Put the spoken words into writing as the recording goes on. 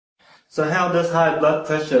So how does high blood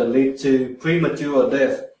pressure lead to premature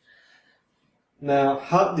death? Now,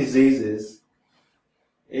 heart diseases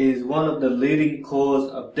is one of the leading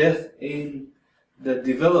cause of death in the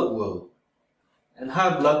developed world. And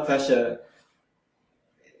high blood pressure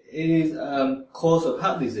is a cause of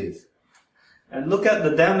heart disease. And look at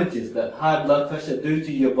the damages that high blood pressure do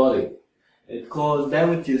to your body. It causes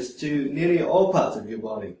damages to nearly all parts of your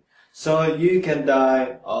body. So you can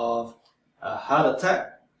die of a heart attack,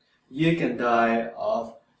 you can die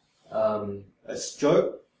of a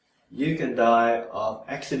stroke, you can die of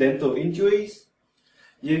accidental injuries,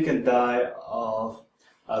 you can die of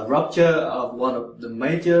a rupture of one of the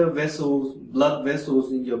major vessels, blood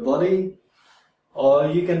vessels in your body, or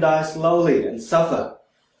you can die slowly and suffer.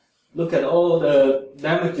 Look at all the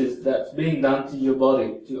damages that's being done to your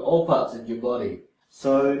body, to all parts of your body.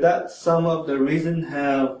 So that's some of the reason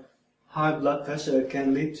how high blood pressure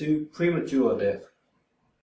can lead to premature death.